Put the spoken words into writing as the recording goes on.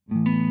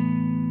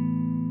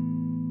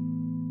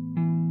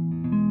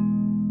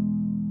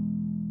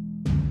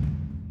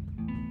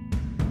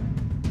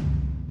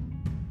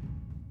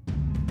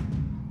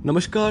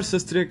Namaskar,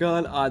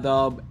 Sastrikal,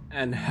 Adab,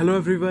 and hello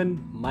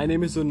everyone. My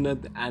name is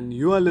Unnat, and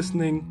you are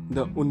listening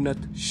the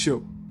Unnat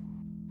Show.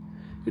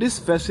 It is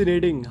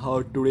fascinating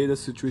how today the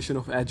situation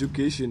of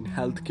education,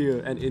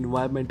 healthcare, and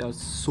environment are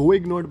so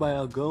ignored by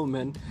our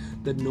government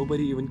that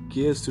nobody even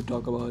cares to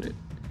talk about it.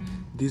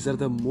 These are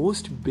the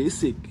most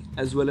basic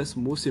as well as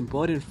most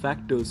important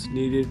factors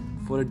needed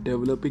for a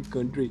developing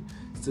country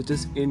such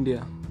as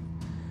India.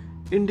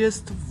 India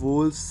is the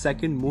world's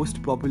second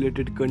most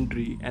populated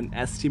country and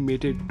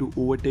estimated to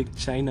overtake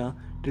China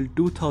till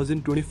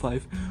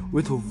 2025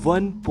 with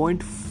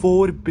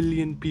 1.4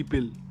 billion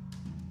people.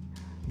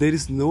 There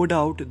is no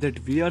doubt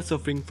that we are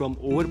suffering from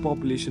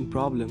overpopulation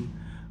problem,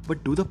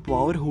 but do the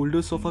power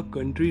holders of our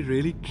country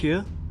really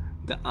care?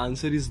 The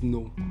answer is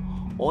no.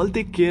 All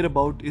they care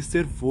about is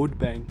their vote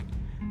bank,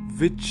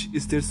 which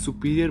is their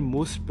superior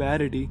most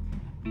priority,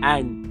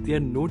 and they are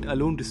not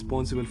alone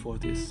responsible for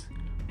this.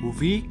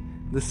 We,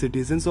 the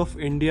citizens of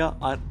India,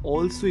 are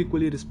also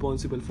equally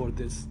responsible for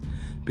this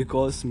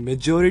because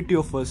majority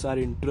of us are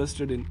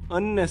interested in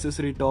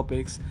unnecessary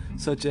topics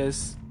such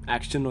as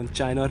action on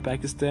China or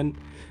Pakistan,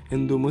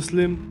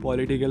 Hindu-Muslim,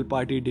 political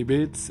party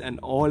debates,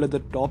 and all other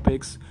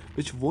topics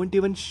which won't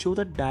even show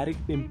the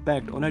direct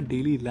impact on our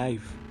daily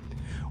life.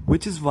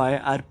 Which is why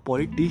our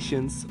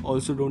politicians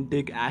also don't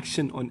take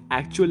action on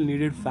actual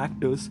needed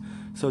factors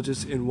such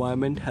as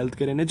environment,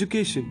 healthcare, and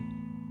education.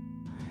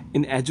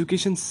 In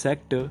education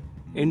sector,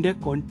 India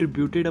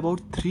contributed about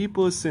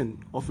 3%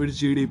 of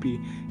its GDP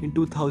in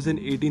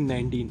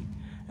 2018-19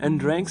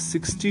 and ranks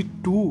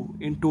 62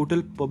 in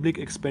total public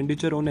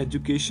expenditure on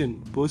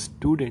education per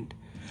student,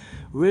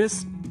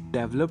 whereas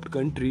developed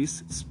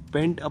countries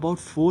spend about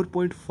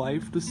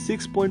 4.5 to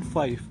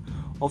 6.5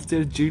 of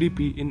their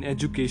GDP in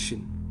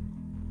education.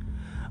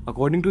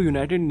 According to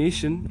United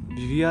Nations,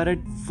 we are at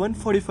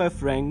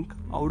 145 rank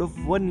out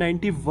of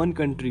 191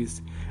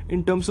 countries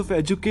in terms of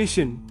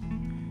education.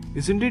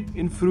 Isn't it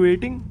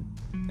infuriating?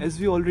 As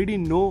we already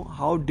know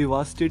how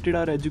devastated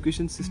our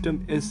education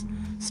system is,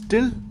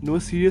 still no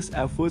serious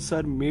efforts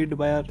are made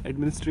by our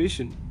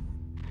administration.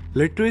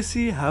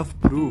 Literacy have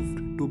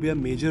proved to be a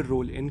major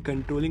role in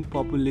controlling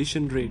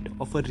population rate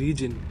of a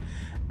region.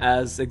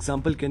 As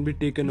example can be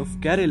taken of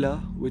Kerala,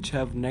 which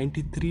have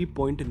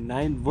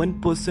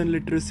 93.91%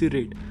 literacy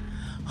rate,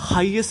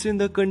 highest in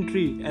the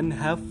country, and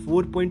have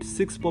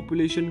 4.6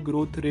 population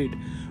growth rate,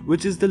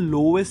 which is the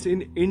lowest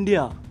in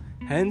India.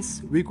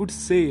 Hence, we could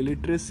say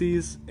literacy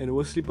is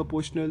inversely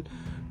proportional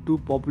to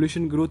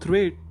population growth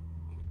rate.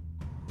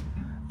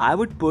 I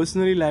would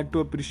personally like to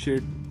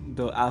appreciate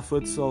the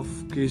efforts of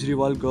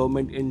Kejriwal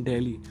government in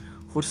Delhi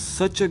for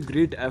such a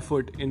great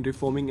effort in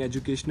reforming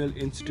educational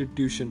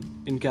institution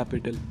in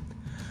capital.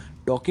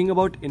 Talking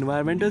about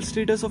environmental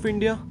status of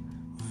India,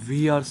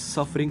 we are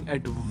suffering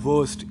at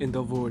worst in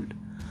the world.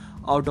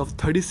 Out of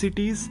 30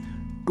 cities,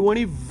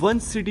 21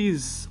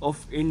 cities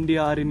of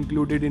India are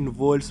included in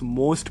world's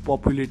most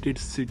populated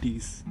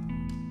cities.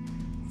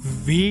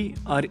 We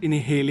are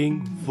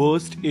inhaling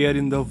worst air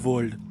in the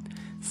world.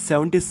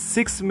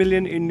 76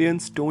 million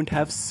Indians don't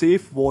have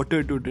safe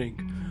water to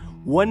drink.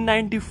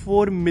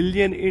 194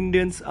 million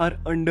Indians are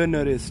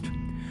undernourished.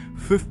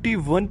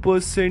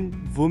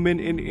 51% women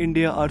in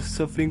India are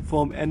suffering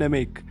from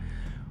anemic.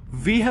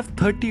 We have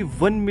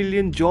 31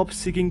 million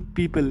job-seeking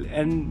people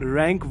and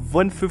rank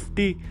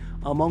 150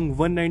 among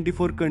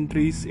 194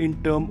 countries in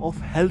terms of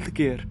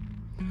healthcare.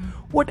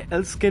 What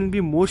else can be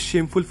more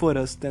shameful for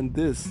us than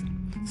this?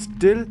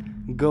 Still,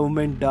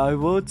 government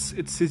diverts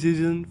its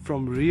citizens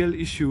from real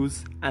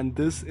issues, and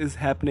this is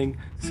happening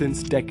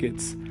since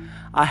decades.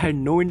 I had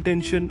no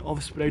intention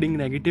of spreading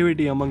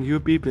negativity among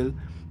you people,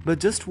 but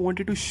just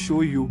wanted to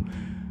show you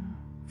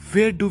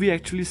where do we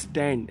actually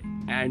stand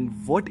and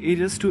what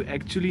areas to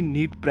actually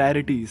need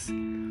priorities.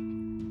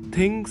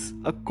 Things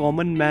a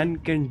common man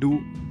can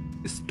do.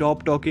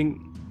 Stop talking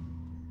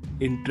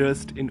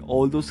interest in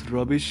all those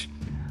rubbish,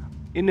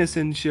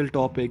 inessential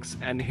topics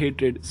and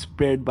hatred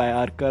spread by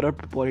our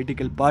corrupt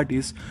political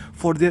parties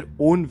for their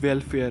own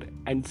welfare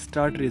and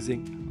start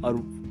raising our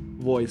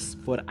voice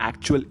for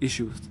actual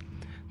issues.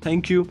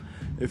 Thank you.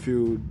 If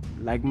you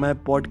like my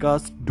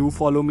podcast, do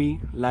follow me,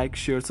 like,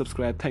 share,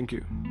 subscribe. Thank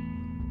you.